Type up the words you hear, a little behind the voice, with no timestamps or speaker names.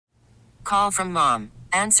call from mom.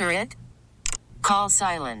 Answer it. Call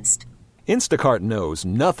silenced. Instacart knows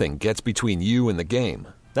nothing gets between you and the game.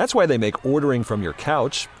 That's why they make ordering from your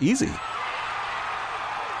couch easy.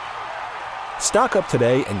 Stock up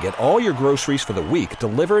today and get all your groceries for the week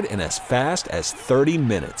delivered in as fast as 30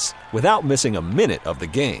 minutes without missing a minute of the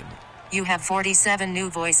game. You have 47 new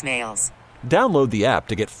voicemails. Download the app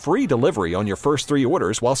to get free delivery on your first 3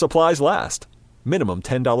 orders while supplies last. Minimum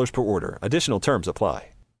 $10 per order. Additional terms apply.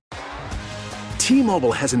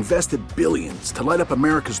 T-Mobile has invested billions to light up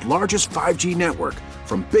America's largest 5G network,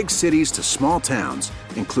 from big cities to small towns,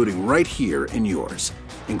 including right here in yours.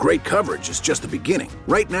 And great coverage is just the beginning.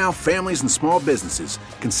 Right now, families and small businesses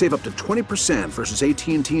can save up to 20% versus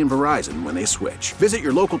AT&T and Verizon when they switch. Visit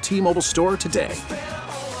your local T-Mobile store today.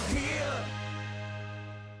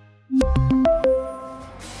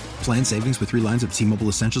 Plan savings with 3 lines of T-Mobile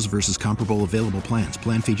Essentials versus comparable available plans.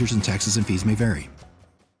 Plan features and taxes and fees may vary.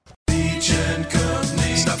 Beach and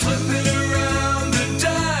Company. Stop flipping around the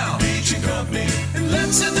dial. Beach and Company. And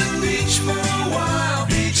let's hit the beach for a while.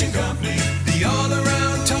 Beach and Company. The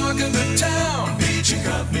all-around talk of the town. Beach and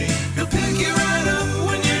Company. He'll pick you right up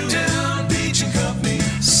when you're down. Beach and Company.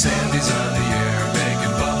 Sandy's on the air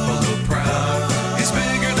making Buffalo proud. He's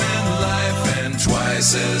bigger than life and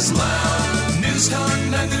twice as loud. News Talk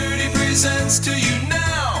 930 presents to you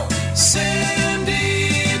now,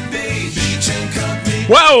 Sandy Beach and Company.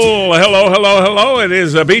 Well, hello. It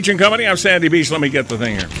is Beach and Company. I'm Sandy Beach. Let me get the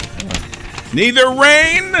thing here. Neither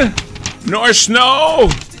rain, nor snow,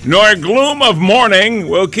 nor gloom of morning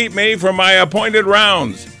will keep me from my appointed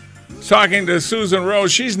rounds. Talking to Susan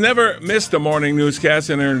Rose, she's never missed a morning newscast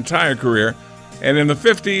in her entire career. And in the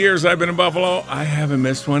 50 years I've been in Buffalo, I haven't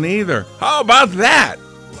missed one either. How about that?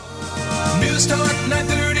 News Talk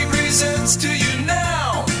 930 presents to you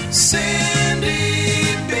now, Sandy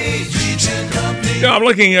Beach and Company. Yeah, I'm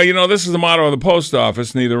looking, this is the motto of the post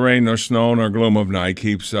office. Neither rain nor snow nor gloom of night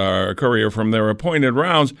keeps our courier from their appointed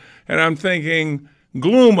rounds. And I'm thinking,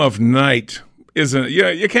 gloom of night isn't,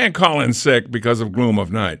 you can't call in sick because of gloom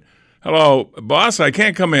of night. Hello, boss, I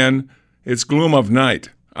can't come in. It's gloom of night.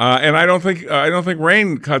 And I don't think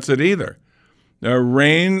rain cuts it either.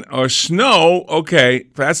 Rain or snow, okay,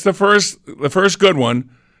 that's the first good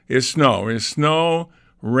one is snow. Is snow,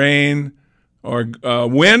 rain, or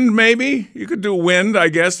wind maybe? You could do wind, I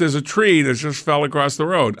guess. There's a tree that just fell across the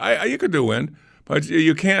road. You could do wind, but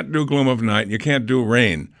you can't do gloom of night. You can't do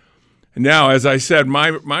rain. Now, as I said, my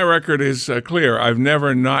record is clear. I've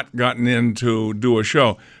never not gotten in to do a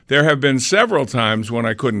show. There have been several times when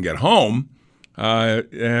I couldn't get home,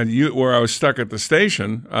 where I was stuck at the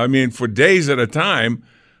station. I mean, for days at a time.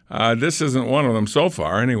 This isn't one of them so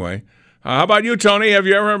far, anyway. How about you, Tony? Have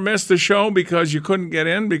you ever missed the show because you couldn't get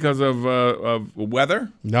in because of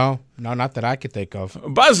weather? No, not that I could think of.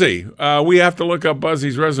 Buzzy, we have to look up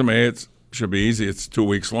Buzzy's resume. It should be easy. It's 2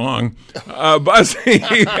 weeks long. Buzzy,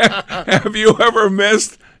 have you ever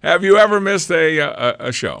missed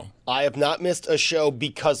a show? I have not missed a show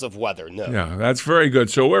because of weather, no. Yeah, that's very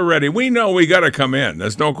good. So we're ready. We know we got to come in.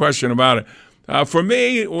 There's no question about it. For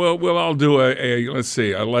me, we'll all do a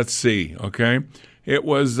let's see, okay? It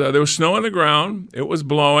was, there was snow on the ground. It was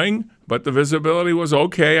blowing, but the visibility was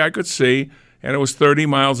okay. I could see, and it was 30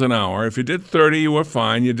 miles an hour. If you did 30, you were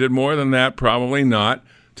fine. You did more than that, probably not.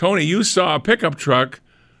 Tony, you saw a pickup truck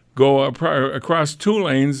go across 2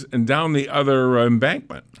 lanes and down the other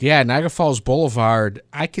embankment. Yeah, Niagara Falls Boulevard.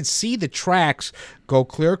 I could see the tracks go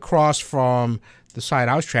clear across from the side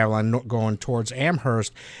I was traveling, going towards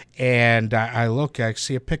Amherst, and I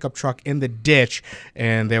see a pickup truck in the ditch,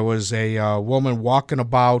 and there was a woman walking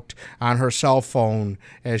about on her cell phone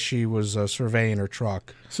as she was surveying her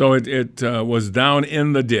truck. So it was down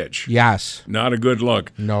in the ditch. Yes. Not a good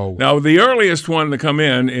look. No. Now, the earliest one to come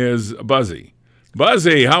in is Buzzy.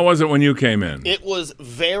 Buzzy, how was it when you came in? It was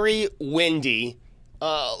very windy.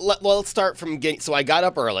 Let's start from getting. So I got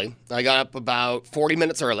up early. I got up about 40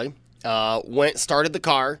 minutes early. Started the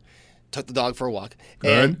car, took the dog for a walk.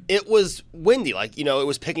 Good. And it was windy. It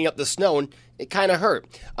was picking up the snow, and it kind of hurt.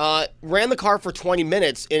 Ran the car for 20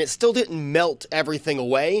 minutes, and it still didn't melt everything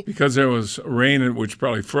away. Because there was rain, which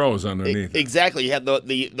probably froze underneath. Exactly. You had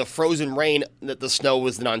the frozen rain that the snow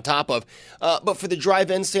was then on top of. But for the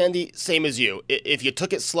drive-in, Sandy, same as you. If you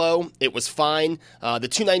took it slow, it was fine. The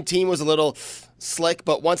 219 was a little slick,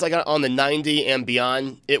 but once I got on the 90 and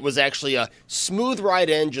beyond, it was actually a smooth ride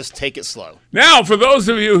in. Just take it slow. Now, for those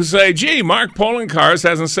of you who say, gee, Mark Poloncarz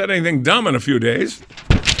hasn't said anything dumb in a few days.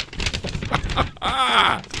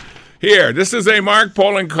 Here, this is a Mark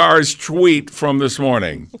Poloncarz tweet from this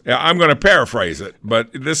morning. I'm going to paraphrase it, but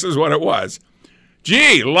this is what it was.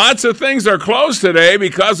 Gee, lots of things are closed today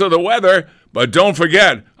because of the weather, but don't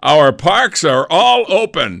forget, our parks are all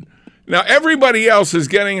open. Now, everybody else is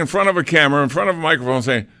getting in front of a camera, in front of a microphone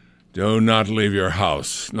saying, do not leave your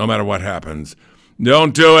house, no matter what happens.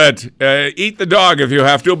 Don't do it. Eat the dog if you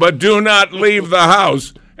have to, but do not leave the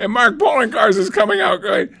house. And Mark Poloncarz is coming out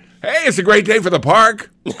going, hey, it's a great day for the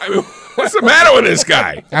park. I mean, what's the matter with this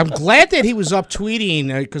guy? I'm glad that he was up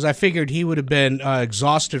tweeting because I figured he would have been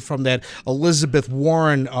exhausted from that Elizabeth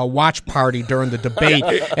Warren watch party during the debate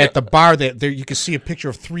at the bar. There you can see a picture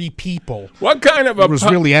of 3 people. What kind of a was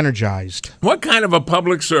really energized. What kind of a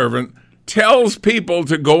public servant tells people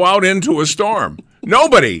to go out into a storm?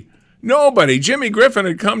 Nobody. Jimmy Griffin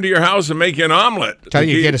had come to your house and make you an omelet. Tell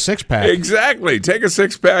you to get a 6-pack. Exactly. Take a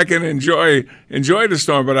 6-pack and enjoy the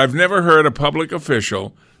storm. But I've never heard a public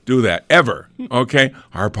official do that, ever. Okay?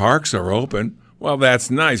 Our parks are open. Well, that's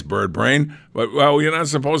nice, bird brain. But, well, you're not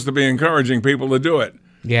supposed to be encouraging people to do it.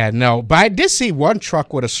 Yeah, no. But I did see one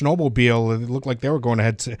truck with a snowmobile. It looked like they were going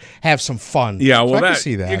ahead to have some fun. Yeah, well, so I can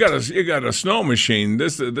see that. You got a snow machine.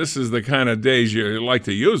 This is the kind of days you like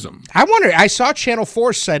to use them. I wonder. I saw Channel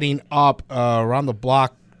 4 setting up around the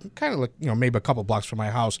block, kind of like maybe a couple blocks from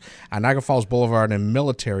my house on Niagara Falls Boulevard and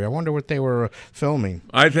Military. I wonder what they were filming.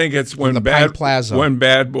 I think it's when Pine Plaza. When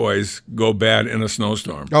bad boys go bad in a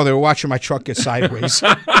snowstorm. Oh, they were watching my truck get sideways.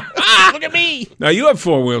 Look at me. Now, you have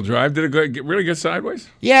 4-wheel drive. Did it really get sideways?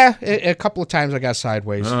 Yeah, a couple of times I got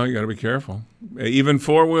sideways. Oh, you got to be careful. Even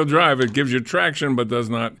 4-wheel drive, it gives you traction but does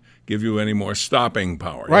not give you any more stopping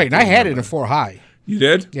power. Right, and I had it in 4-high. You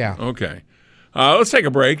did? Yeah. Okay. Let's take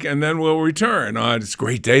a break, and then we'll return. It's a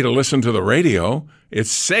great day to listen to the radio.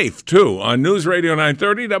 It's safe, too, on News Radio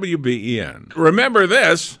 930 WBEN. Remember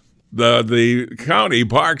this, the county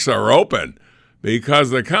parks are open because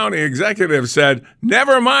the county executive said,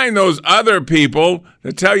 never mind those other people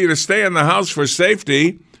that tell you to stay in the house for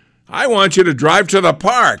safety. I want you to drive to the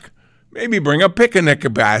park. Maybe bring a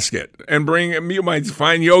picnic basket, and you might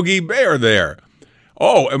find Yogi Bear there.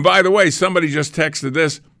 Oh, and by the way, somebody just texted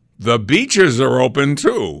this. The beaches are open,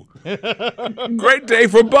 too. Great day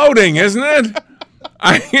for boating, isn't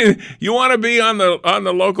it? You want to be on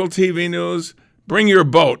the local TV news? Bring your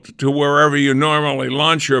boat to wherever you normally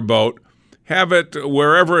launch your boat. Have it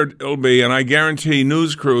wherever it'll be, and I guarantee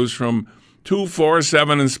news crews from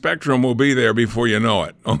 247 and Spectrum will be there before you know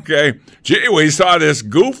it, okay? Gee, we saw this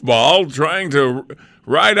goofball trying to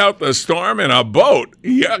ride out the storm in a boat.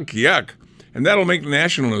 Yuck, yuck. And that'll make the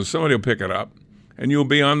national news. Somebody will pick it up. And you'll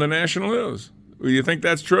be on the national news. You think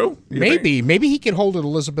that's true? Maybe he could hold an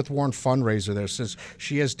Elizabeth Warren fundraiser there since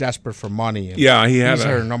she is desperate for money. And yeah, he's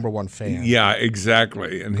her number one fan. Yeah,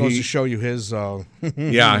 exactly. And goes to show you his.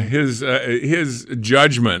 Yeah, his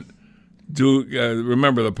judgment.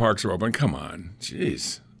 Remember the parks are open. Come on,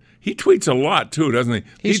 jeez. He tweets a lot, too, doesn't he?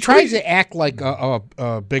 He's trying to act like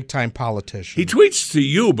a big-time politician. He tweets to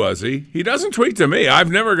you, Buzzy. He doesn't tweet to me.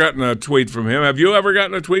 I've never gotten a tweet from him. Have you ever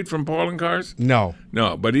gotten a tweet from Poloncarz? No,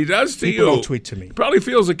 but he does to you. People don't tweet to me. He probably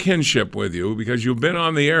feels a kinship with you because you've been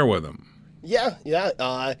on the air with him. Yeah.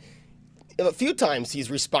 A few times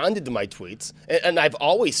he's responded to my tweets, and I've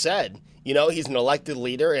always said, he's an elected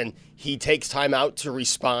leader, and he takes time out to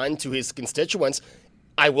respond to his constituents.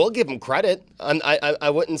 I will give him credit. I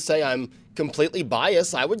wouldn't say I'm completely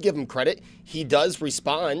biased. I would give him credit. He does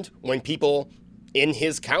respond when people in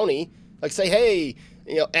his county say, hey,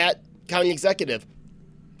 at county executive,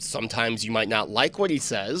 sometimes you might not like what he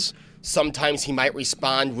says. Sometimes he might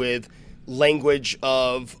respond with language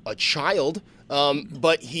of a child,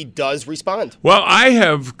 but he does respond. Well, I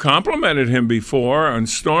have complimented him before on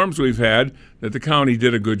storms we've had that the county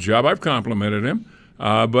did a good job. I've complimented him.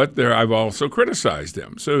 But I've also criticized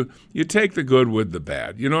him. So you take the good with the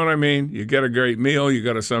bad. You know what I mean? You get a great meal. You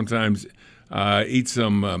got to sometimes eat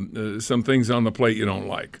some things on the plate you don't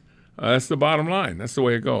like. That's the bottom line. That's the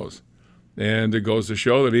way it goes. And it goes to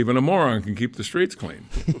show that even a moron can keep the streets clean.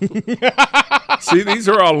 See, these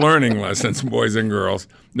are all learning lessons, boys and girls.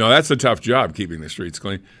 No, that's a tough job, keeping the streets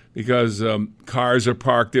clean, because cars are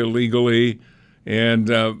parked illegally. And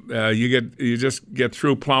you just get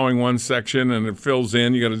through plowing one section and it fills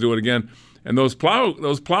in. You got to do it again. And those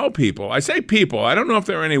plow people. I say people. I don't know if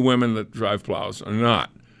there are any women that drive plows or not.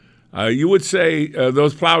 You would say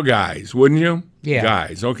those plow guys, wouldn't you? Yeah.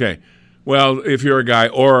 Guys. Okay. Well, if you're a guy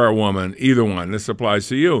or a woman, either one, this applies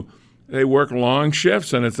to you. They work long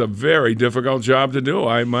shifts, and it's a very difficult job to do.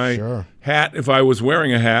 My hat, if I was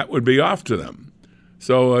wearing a hat, would be off to them.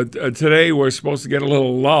 So today we're supposed to get a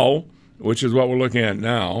little lull, which is what we're looking at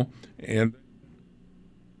now, and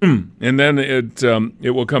then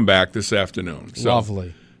it will come back this afternoon. So,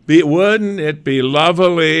 lovely. Wouldn't it be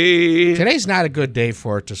lovely? Today's not a good day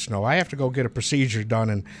for it to snow. I have to go get a procedure done,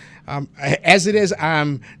 and as it is,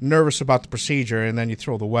 I'm nervous about the procedure, and then you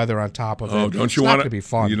throw the weather on top of it. Oh, don't you want want to be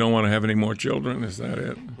fun? You don't want to have any more children? Is that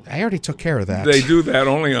it? I already took care of that. They do that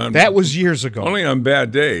only on That was years ago. only on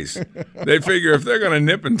bad days. They figure if they're going to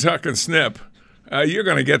nip and tuck and snip, you're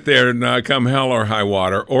going to get there and come hell or high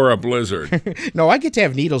water or a blizzard. No, I get to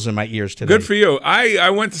have needles in my ears today. Good for you. I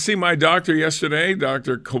went to see my doctor yesterday,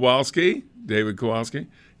 Dr. Kowalski, David Kowalski.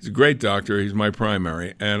 He's a great doctor. He's my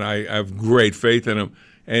primary, and I have great faith in him.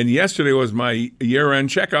 And yesterday was my year-end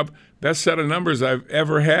checkup. Best set of numbers I've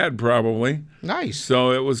ever had, probably. Nice.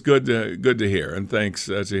 So it was good to hear, and thanks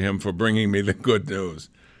to him for bringing me the good news.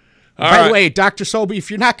 By the way, Dr. Sobey, if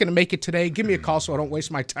you're not going to make it today, give me a call so I don't waste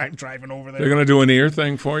my time driving over there. They're going to do an ear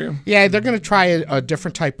thing for you? Yeah, they're going to try a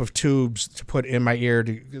different type of tubes to put in my ear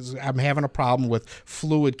because I'm having a problem with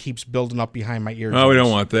fluid keeps building up behind my ear. Oh, we don't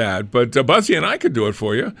want that. But Buzzy and I could do it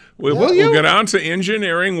for you. We'll get out to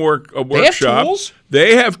engineering workshop. They have tools?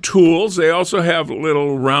 They have tools. They also have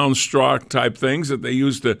little round straw type things that they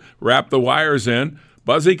use to wrap the wires in.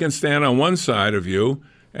 Buzzy can stand on one side of you,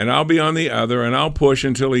 and I'll be on the other, and I'll push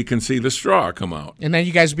until he can see the straw come out. And then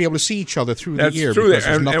you guys will be able to see each other through That's the ear. through because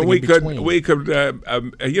there, there's nothing and we in between. we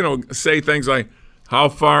could say things like, "How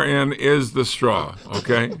far in is the straw?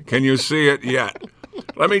 Okay, can you see it yet?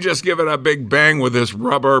 Let me just give it a big bang with this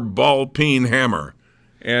rubber ball peen hammer."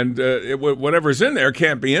 And whatever's in there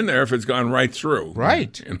can't be in there if it's gone right through.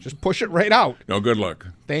 Right. Just push it right out. No, good luck.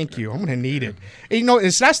 Thank you. I'm going to need it. And, you know,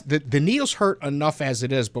 it's not the needles hurt enough as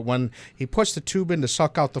it is, but when he puts the tube in to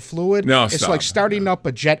suck out the fluid, it's stop. like starting up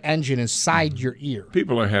a jet engine inside your ear.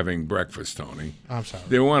 People are having breakfast, Tony. I'm sorry.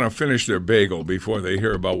 They want to finish their bagel before they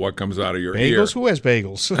hear about what comes out of your ear. Bagels? Who has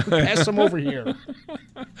bagels? Pass them over here.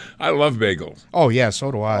 I love bagels. Oh, yeah,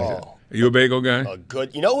 so do I. Oh. Are you a bagel guy?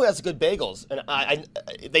 Good. You know who has good bagels? And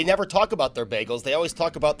they never talk about their bagels. They always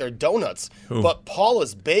talk about their donuts. Who? But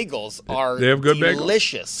Paula's bagels are They have good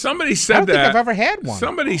delicious. bagels. Somebody said I don't that. think I've ever had one.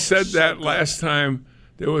 Somebody said that last time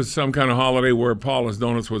there was some kind of holiday where Paula's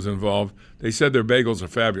Donuts was involved. They said their bagels are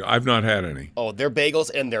fabulous. I've not had any. Oh, their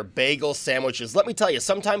bagels and their bagel sandwiches. Let me tell you,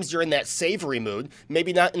 sometimes you're in that savory mood,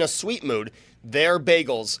 maybe not in a sweet mood. Their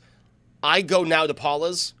bagels, I go now to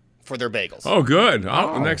Paula's for their bagels. Oh, good.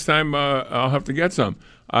 Next time I'll have to get some.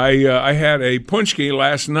 I had a punchki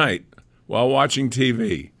last night while watching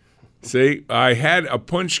TV. See, I had a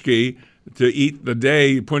punchki to eat the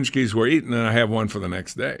day punchkis were eaten, and I have one for the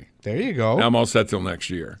next day. There you go. Now I'm all set till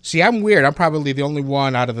next year. See, I'm weird. I'm probably the only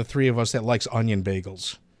one out of the three of us that likes onion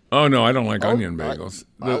bagels. Oh, no, I don't like onion bagels.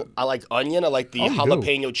 I like onion. I like the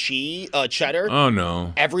jalapeno cheese, cheddar. Oh,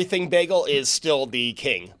 no. Everything bagel is still the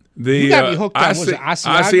king. The got me hooked on, was it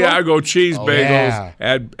Asiago? Asiago cheese bagels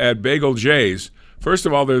yeah. at Bagel J's. First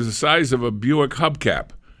of all, they're the size of a Buick hubcap.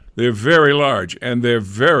 They're very large, and they're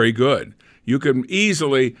very good. You can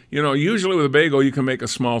easily, usually with a bagel, you can make a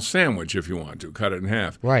small sandwich if you want to, cut it in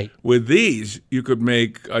half. Right. With these, you could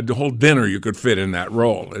make a whole dinner you could fit in that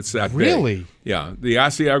roll. It's that big. Really? Yeah. The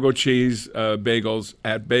Asiago cheese bagels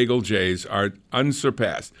at Bagel J's are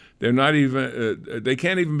unsurpassed. They're not even, they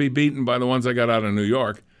can't even be beaten by the ones I got out of New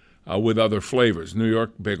York. With other flavors. New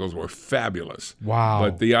York bagels were fabulous. Wow.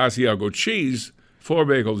 But the Asiago cheese for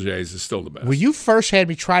Bagel J's is still the best. When you first had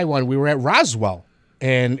me try one, we were at Roswell,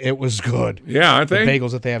 and it was good. Yeah, aren't they? The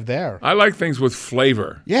bagels that they have there. I like things with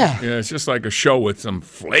flavor. Yeah. It's just like a show with some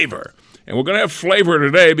flavor. And we're going to have flavor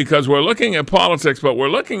today because we're looking at politics, but we're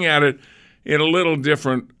looking at it in a little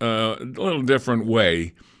different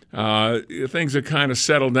way. Things are kind of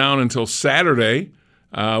settled down until Saturday.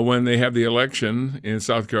 When they have the election in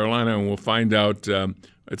South Carolina, and we'll find out,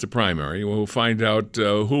 it's a primary, we'll find out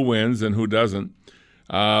who wins and who doesn't.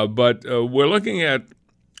 But we're looking at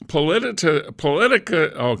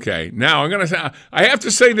politica. Okay, now I'm going to say, I have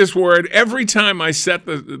to say this word every time I set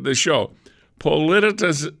the show.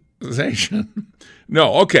 Politicization.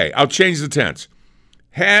 No, okay, I'll change the tense.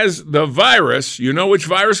 Has the virus, you know which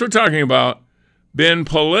virus we're talking about, been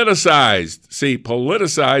politicized? See,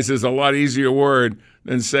 politicized is a lot easier word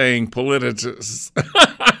than saying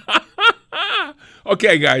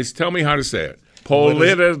Okay, guys, tell me how to say it.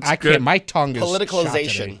 I can't. My tongue is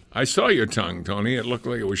Politicalization. I saw your tongue, Tony. It looked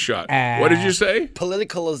like it was shut. What did you say?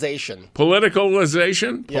 Politicalization.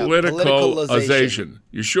 Politicalization? Yeah, politicalization.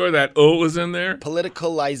 You sure that O is in there?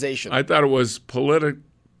 Politicalization. I thought it was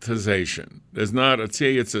politicization. There's not a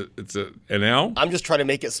T. It's an L. I'm just trying to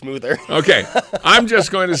make it smoother. Okay. I'm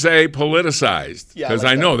just going to say politicized Yeah, because I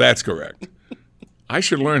like I know that. that's correct. I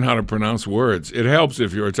should learn how to pronounce words. It helps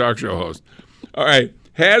if you're a talk show host. All right.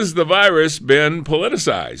 Has the virus been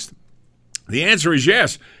politicized? The answer is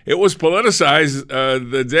yes. It was politicized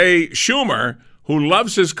the day Schumer, who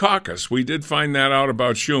loves his caucus, we did find that out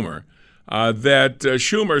about Schumer, that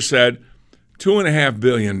Schumer said $2.5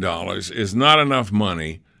 billion is not enough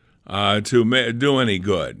money to do any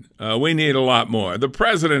good. We need a lot more. The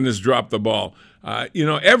president has dropped the ball.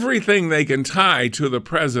 Everything they can tie to the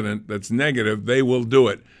president that's negative, they will do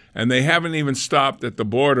it. And they haven't even stopped at the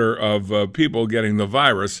border of people getting the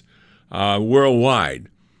virus worldwide.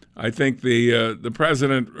 I think the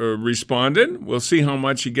president responded. We'll see how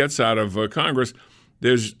much he gets out of Congress.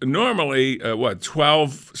 There's normally,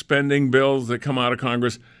 12 spending bills that come out of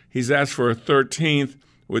Congress. He's asked for a 13th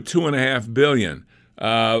with $2.5 billion.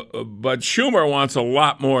 But Schumer wants a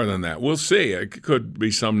lot more than that. We'll see. It could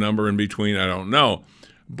be some number in between. I don't know.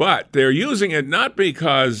 But they're using it not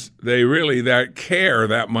because they really care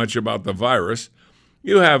that much about the virus.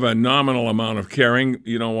 You have a nominal amount of caring.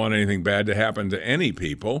 You don't want anything bad to happen to any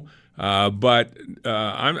people. But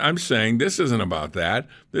I'm saying this isn't about that.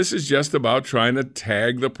 This is just about trying to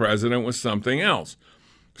tag the president with something else.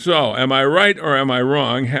 So am I right or am I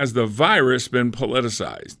wrong? Has the virus been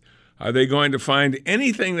politicized? Are they going to find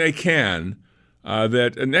anything they can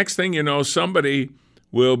that next thing you know, somebody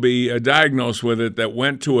will be diagnosed with it that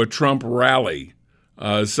went to a Trump rally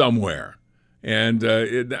somewhere? And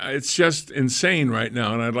it's just insane right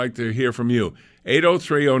now, and I'd like to hear from you.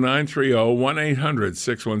 803-0930,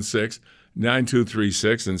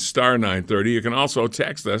 1-800-616-9236, and star 930. You can also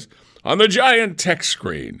text us on the giant text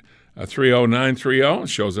screen, 30930. It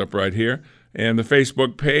shows up right here. And the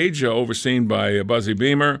Facebook page, overseen by Buzzy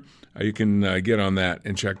Beamer. You can get on that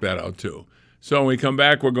and check that out, too. So when we come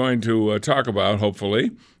back, we're going to talk about,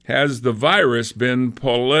 hopefully, has the virus been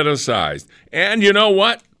politicized? And you know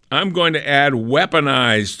what? I'm going to add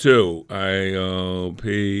weaponized, too.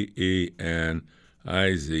 IOPENIZED.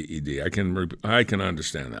 I can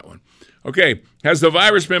understand that one. Okay, has the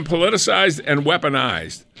virus been politicized and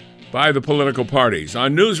weaponized by the political parties?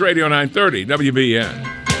 On News Radio 930,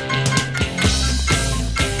 WBN.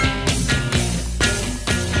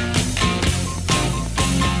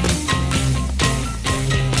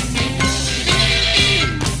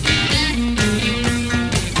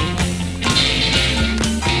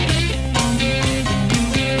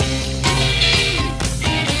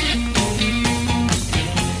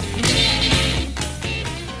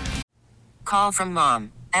 Call from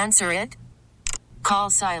mom. Answer it. Call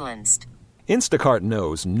silenced. Instacart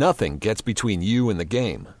knows nothing gets between you and the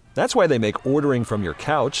game. That's why they make ordering from your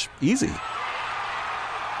couch easy.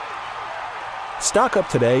 Stock up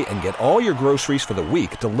today and get all your groceries for the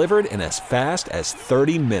week delivered in as fast as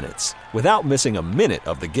 30 minutes without missing a minute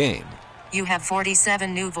of the game. You have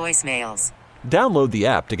 47 new voicemails. Download the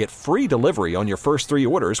app to get free delivery on your first 3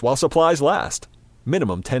 orders while supplies last.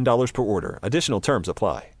 Minimum $10 per order. Additional terms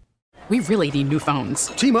apply. We really need new phones.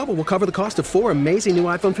 T-Mobile will cover the cost of 4 amazing new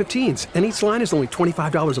iPhone 15s, and each line is only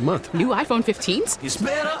 $25 a month. New iPhone 15s? It's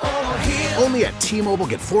better over here. Only at T-Mobile,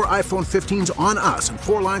 get 4 iPhone 15s on us and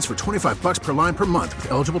 4 lines for $25 per line per month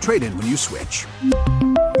with eligible trade-in when you switch.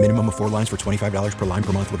 Minimum of 4 lines for $25 per line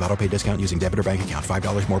per month with autopay discount using debit or bank account.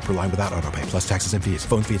 $5 more per line without autopay, plus taxes and fees.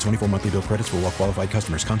 Phone fee at 24 monthly bill credits for well-qualified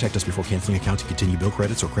customers. Contact us before canceling account to continue bill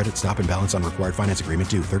credits or credit stop and balance on required finance agreement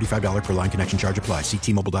due. $35 per line connection charge applies. See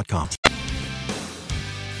T-Mobile.com.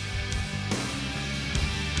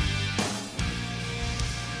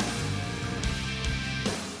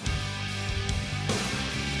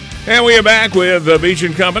 And we are back with Beach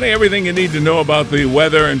 & Company. Everything you need to know about the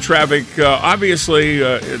weather and traffic. Obviously,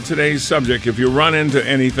 today's subject, if you run into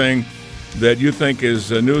anything that you think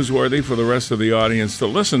is newsworthy for the rest of the audience to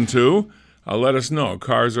listen to, let us know.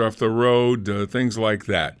 Cars off the road, things like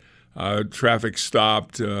that. Traffic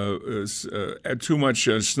stopped, too much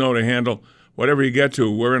snow to handle. Whatever you get to,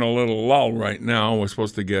 we're in a little lull right now. We're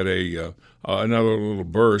supposed to get another little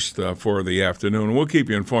burst for the afternoon. We'll keep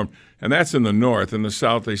you informed. And that's in the north. In the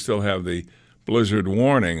south, they still have the blizzard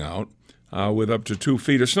warning out with up to 2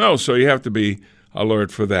 feet of snow, so you have to be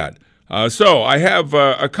alert for that. So I have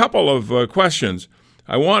a couple of questions.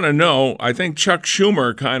 I want to know, I think Chuck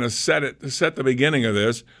Schumer kind of set the beginning of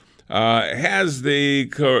this. Has the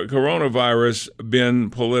coronavirus been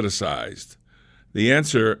politicized? The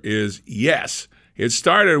answer is yes. It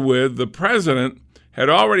started with the president had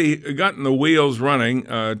already gotten the wheels running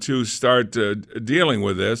to start dealing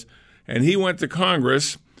with this, and he went to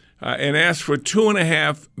Congress and asked for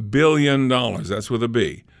 $2.5 billion. That's with a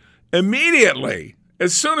B. Immediately,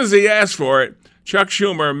 as soon as he asked for it, Chuck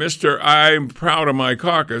Schumer, Mr. I'm proud of my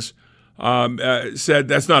caucus, said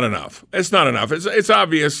that's not enough. It's not enough. It's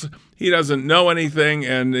obvious he doesn't know anything,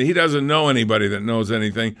 and he doesn't know anybody that knows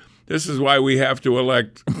anything. This is why we have to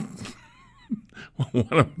elect one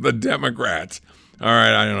of the Democrats. All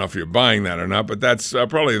right, I don't know if you're buying that or not, but that's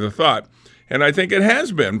probably the thought. And I think it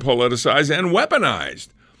has been politicized and weaponized.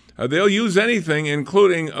 They'll use anything,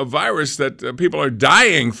 including a virus that people are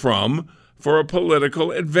dying from, for a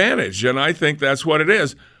political advantage. And I think that's what it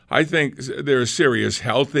is. I think there are serious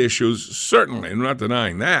health issues, certainly. I'm not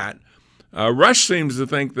denying that. Rush seems to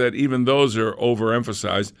think that even those are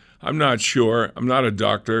overemphasized. I'm not sure. I'm not a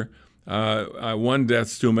doctor. One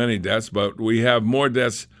death's too many deaths, but we have more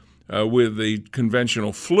deaths with the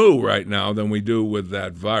conventional flu right now than we do with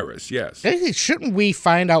that virus, yes. Hey, shouldn't we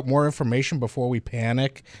find out more information before we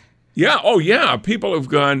panic? Yeah, oh yeah, people have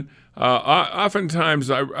gone, oftentimes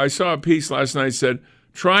I saw a piece last night that said,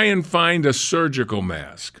 try and find a surgical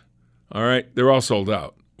mask. All right, they're all sold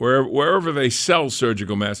out, wherever they sell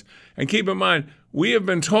surgical masks. And keep in mind, we have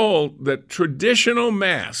been told that traditional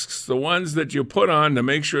masks, the ones that you put on to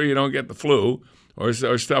make sure you don't get the flu or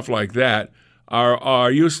stuff like that, are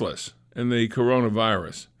useless in the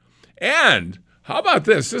coronavirus. And how about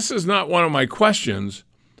this? This is not one of my questions,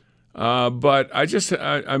 but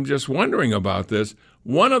I'm just wondering about this.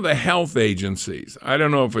 One of the health agencies, I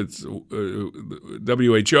don't know if it's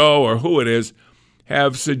WHO or who it is,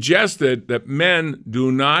 have suggested that men do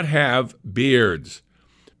not have beards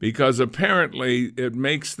because apparently it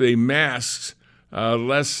makes the masks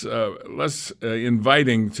less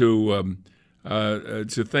inviting to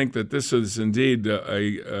think that this is indeed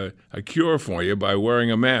a cure for you by wearing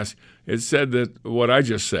a mask. It said that what I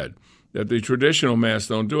just said, that the traditional masks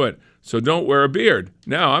don't do it. So don't wear a beard.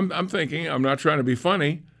 Now, I'm thinking, I'm not trying to be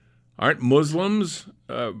funny, aren't Muslims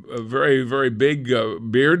very, very big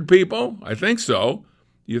beard people? I think so.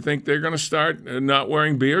 You think they're going to start not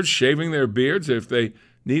wearing beards, shaving their beards? If they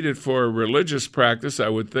need it for religious practice, I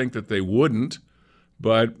would think that they wouldn't.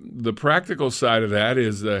 But the practical side of that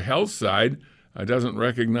is the health side doesn't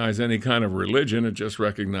recognize any kind of religion. It just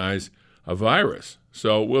recognizes a virus.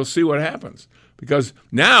 So we'll see what happens. Because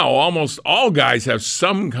now almost all guys have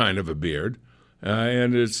some kind of a beard,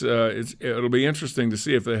 and it'll be interesting to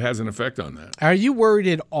see if it has an effect on that. Are you worried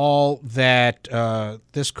at all that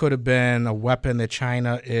this could have been a weapon that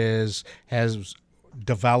China has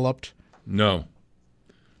developed? No.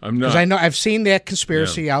 I'm not. Because I know I've seen that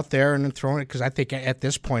conspiracy out there and thrown it. Because I think at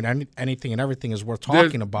this point, anything and everything is worth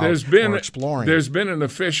talking about or exploring. There's been an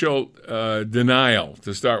official denial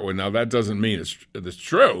to start with. Now that doesn't mean it's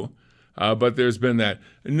true, but there's been that.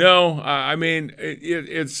 No, I mean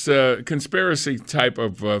it's a conspiracy type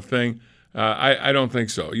of thing. I don't think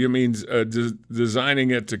so. You mean designing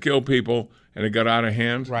it to kill people and it got out of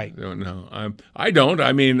hand? Right. No, I don't.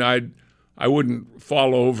 I mean I wouldn't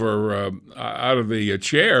fall over out of the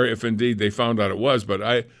chair if indeed they found out it was, but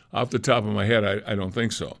off the top of my head, I don't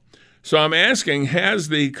think so. So I'm asking, has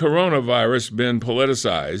the coronavirus been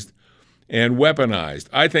politicized and weaponized?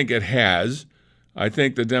 I think it has. I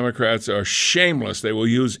think the Democrats are shameless. They will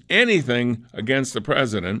use anything against the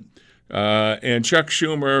president. And Chuck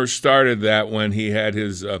Schumer started that when he had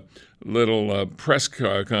his little press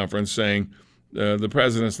conference saying the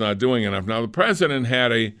president's not doing enough. Now, the president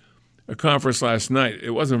had a conference last night. It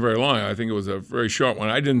wasn't very long. I think it was a very short one.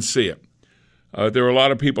 I didn't see it. There were a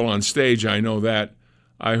lot of people on stage. I know that.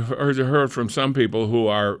 I heard from some people who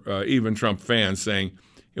are even Trump fans saying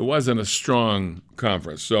it wasn't a strong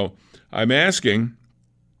conference. So I'm asking,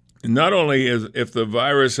 not only if the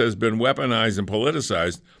virus has been weaponized and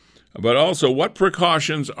politicized, but also what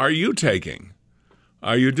precautions are you taking?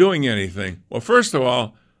 Are you doing anything? Well, first of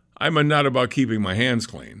all, I'm a nut about keeping my hands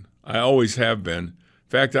clean. I always have been.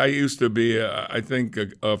 In fact, I used to be, I think,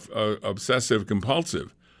 obsessive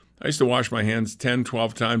compulsive. I used to wash my hands 10,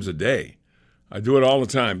 12 times a day. I do it all the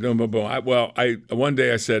time. One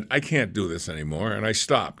day I said, I can't do this anymore, and I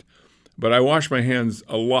stopped. But I wash my hands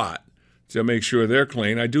a lot to make sure they're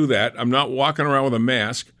clean. I do that. I'm not walking around with a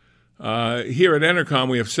mask. Here at Entercom,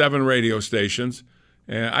 we have 7 radio stations.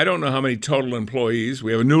 And I don't know how many total employees.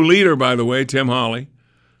 We have a new leader, by the way, Tim Hawley.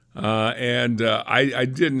 I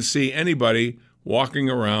didn't see anybody walking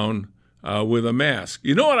around with a mask.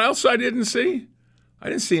 You know what else I didn't see? I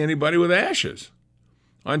didn't see anybody with ashes.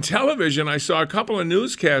 On television, I saw a couple of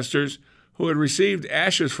newscasters who had received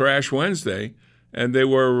ashes for Ash Wednesday, and they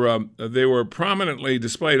were prominently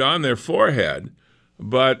displayed on their forehead,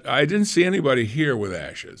 but I didn't see anybody here with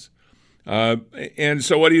ashes. And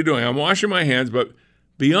so what are you doing? I'm washing my hands, but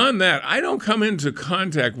beyond that, I don't come into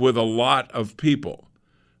contact with a lot of people,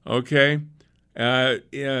 okay? At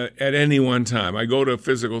any one time. I go to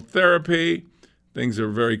physical therapy. Things are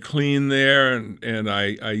very clean there, and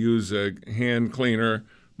I use a hand cleaner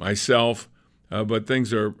myself, but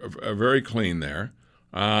things are very clean there.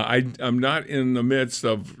 I'm not in the midst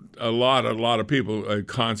of a lot of people,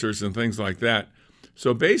 concerts and things like that.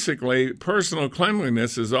 So basically, personal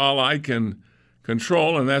cleanliness is all I can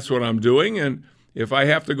control, and that's what I'm doing. And if I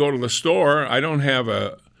have to go to the store, I don't have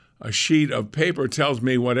a sheet of paper tells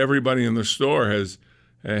me what everybody in the store has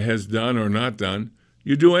done or not done.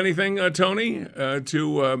 You do anything, Tony,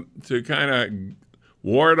 to kind of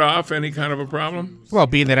ward off any kind of a problem? Well,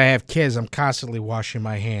 being that I have kids, I'm constantly washing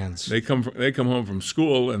my hands. They come home from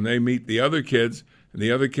school and they meet the other kids, and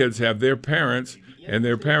the other kids have their parents, and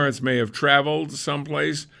their parents may have traveled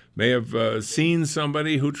someplace, may have seen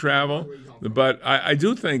somebody who traveled. But I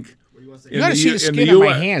do think you got to see the skin on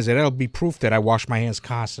my hands, and that'll be proof that I wash my hands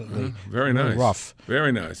constantly. Very nice. Rough.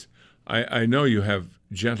 Very nice. I know you have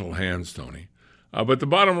gentle hands, Tony. But the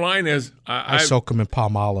bottom line is, I soak them in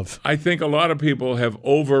palm olive. I think a lot of people have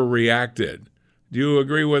overreacted. Do you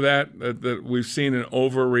agree with that? That we've seen an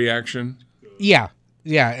overreaction? Yeah,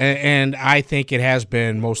 and I think it has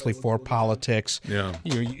been mostly for politics. Yeah.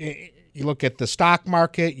 You look at the stock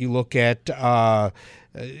market. You look at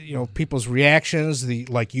people's reactions.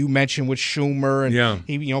 Like you mentioned with Schumer, and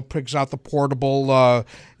he picks out the portable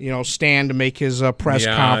stand to make his press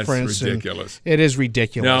conference. It's ridiculous. It is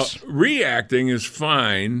ridiculous. Now, reacting is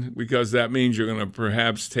fine because that means you're going to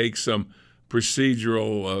perhaps take some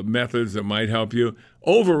procedural methods that might help you.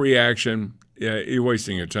 Overreaction, you're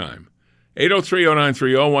wasting your time.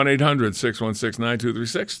 803-0930,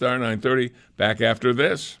 1-800-616-9236, star 930. Back after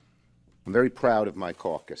this. I'm very proud of my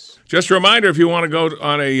caucus. Just a reminder, if you want to go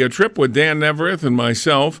on a trip with Dan Neverith and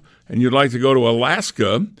myself, and you'd like to go to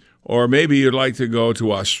Alaska, or maybe you'd like to go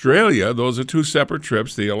to Australia, those are two separate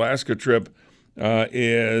trips. The Alaska trip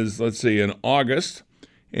is, in August,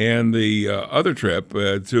 and the other trip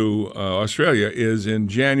to Australia is in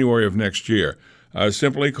January of next year.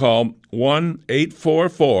 Simply call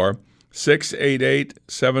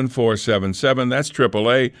 1-844-688-7477. That's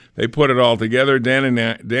AAA. They put it all together.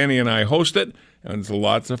 Danny and I host it, and it's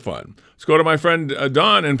lots of fun. Let's go to my friend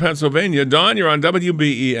Don in Pennsylvania. Don, you're on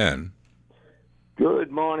WBEN.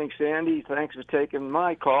 Good morning, Sandy. Thanks for taking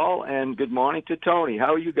my call, and good morning to Tony.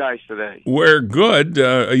 How are you guys today? We're good.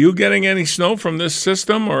 Are you getting any snow from this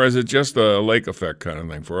system, or is it just a lake effect kind of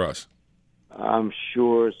thing for us? I'm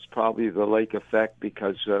sure it's probably the lake effect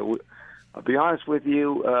because I'll be honest with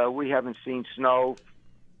you, we haven't seen snow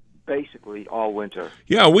basically all winter.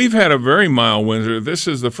 Yeah, we've had a very mild winter. This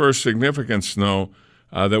is the first significant snow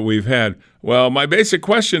that we've had. Well, my basic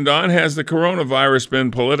question, Don, has the coronavirus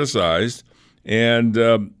been politicized? And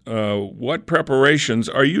what preparations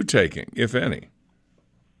are you taking, if any?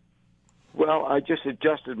 Well, I just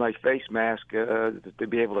adjusted my face mask to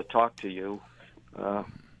be able to talk to you.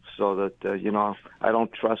 So that, I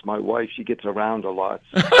don't trust my wife. She gets around a lot.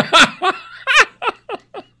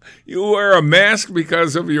 You wear a mask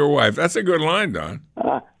because of your wife. That's a good line, Don.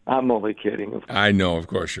 I'm only kidding. I know, of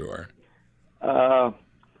course you are.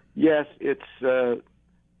 Yes, it's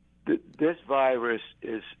this virus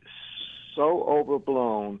is so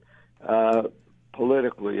overblown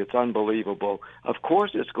politically. It's unbelievable. Of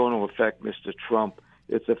course it's going to affect Mr. Trump.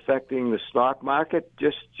 It's affecting the stock market.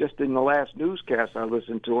 Just in the last newscast I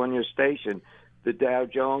listened to on your station, the Dow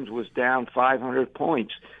Jones was down 500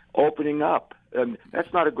 points, opening up.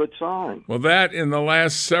 That's not a good sign. Well, that in the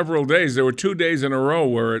last several days, there were 2 days in a row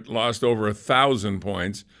where it lost over 1,000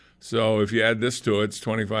 points. So if you add this to it, it's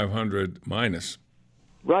 2,500 minus.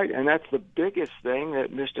 Right, and that's the biggest thing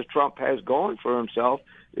that Mr. Trump has going for himself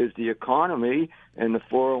is the economy and the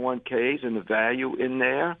 401ks and the value in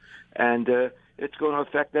there, and it's going to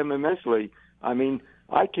affect them immensely. I mean,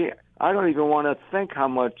 I don't even want to think how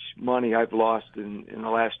much money I've lost in the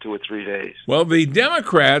last 2 or 3 days. Well, the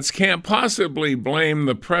Democrats can't possibly blame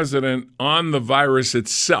the president on the virus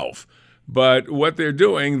itself, but what they're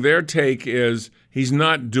doing, their take is he's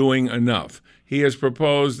not doing enough. He has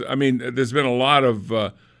proposed, there's been a lot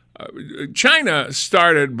of, China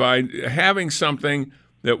started by having something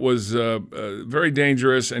that was very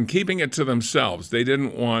dangerous and keeping it to themselves. They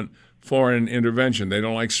didn't want foreign intervention. They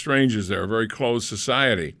don't like strangers. They're a very closed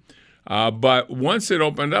society. But once it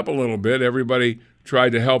opened up a little bit, everybody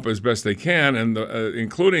tried to help as best they can, and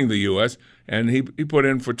including the U.S., and he put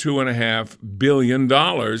in for $2.5 billion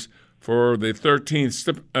for the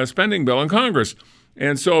 13th spending bill in Congress.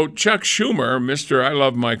 And so Chuck Schumer, Mr. I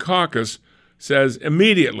Love My Caucus, says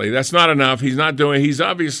immediately, that's not enough. He's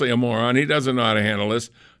obviously a moron. He doesn't know how to handle this.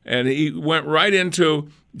 And he went right into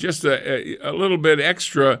just a little bit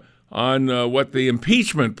extra on what the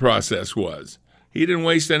impeachment process was. He didn't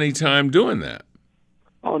waste any time doing that.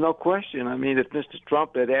 Oh, no question. I mean, if Mr.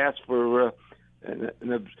 Trump had asked for an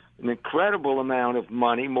incredible amount of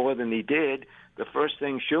money, more than he did, the first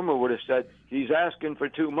thing Schumer would have said, he's asking for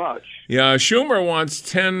too much. Yeah, Schumer wants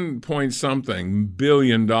 10-point-something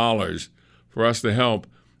billion for us to help.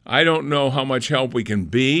 I don't know how much help we can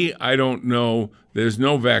be. I don't know. There's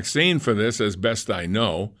no vaccine for this, as best I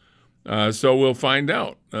know. So we'll find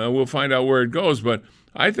out. We'll find out where it goes. But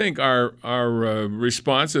I think our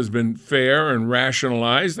response has been fair and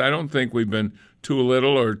rationalized. I don't think we've been too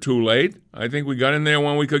little or too late. I think we got in there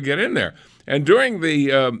when we could get in there. And during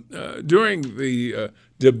the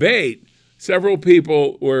debate, several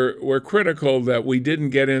people were critical that we didn't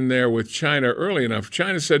get in there with China early enough.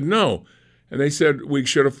 China said no, and they said we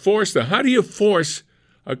should have forced them. How do you force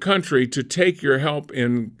a country to take your help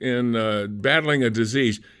in battling a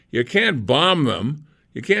disease? You can't bomb them.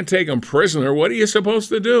 You can't take them prisoner. What are you supposed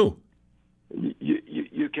to do?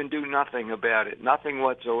 You can do nothing about it, nothing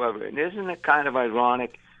whatsoever. And isn't it kind of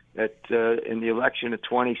ironic that in the election of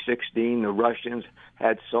 2016, the Russians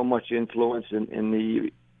had so much influence in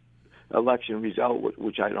the election result,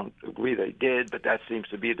 which I don't agree they did, but that seems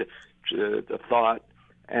to be the thought.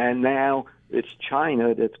 And now it's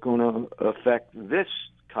China that's going to affect this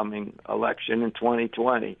coming election in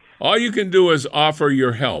 2020. All you can do is offer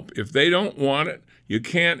your help. If they don't want it, you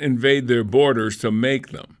can't invade their borders to make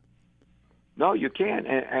them. No, you can't.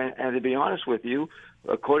 And to be honest with you,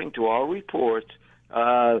 according to all reports,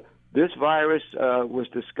 this virus was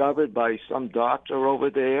discovered by some doctor over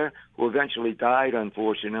there who eventually died,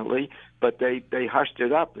 unfortunately, but they hushed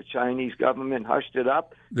it up. The Chinese government hushed it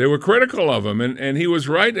up. They were critical of him, and he was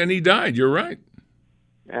right, and he died. You're right.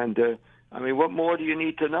 And, I mean, what more do you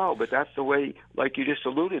need to know? But that's the way, like you just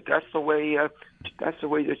alluded, that's the way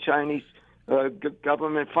the Chinese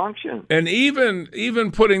government functions. And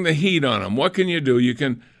even putting the heat on them, what can you do? You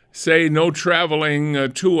can say no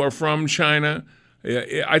traveling to or from China.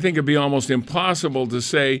 I think it'd be almost impossible to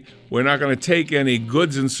say we're not going to take any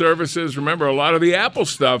goods and services. Remember, a lot of the Apple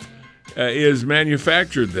stuff is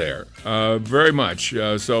manufactured there, very much.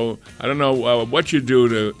 So I don't know what you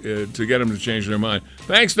do to get them to change their mind.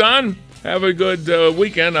 Thanks, Don. Have a good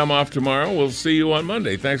weekend. I'm off tomorrow. We'll see you on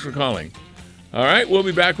Monday. Thanks for calling. All right, we'll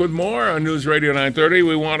be back with more on News Radio 930.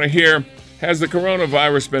 We want to hear, has the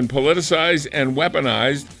coronavirus been politicized and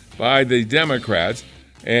weaponized by the Democrats?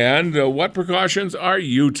 And what precautions are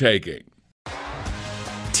you taking?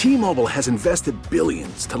 T-Mobile has invested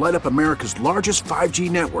billions to light up America's largest 5G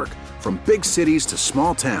network, from big cities to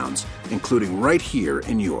small towns, including right here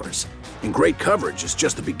in yours. And great coverage is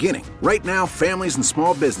just the beginning. Right now, families and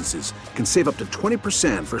small businesses can save up to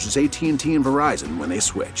 20% versus AT&T and Verizon when they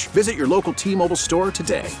switch. Visit your local T-Mobile store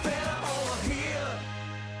today.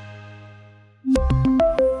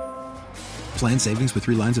 Plan savings with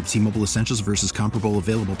 3 lines of T-Mobile Essentials versus comparable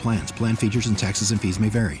available plans. Plan features and taxes and fees may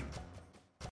vary.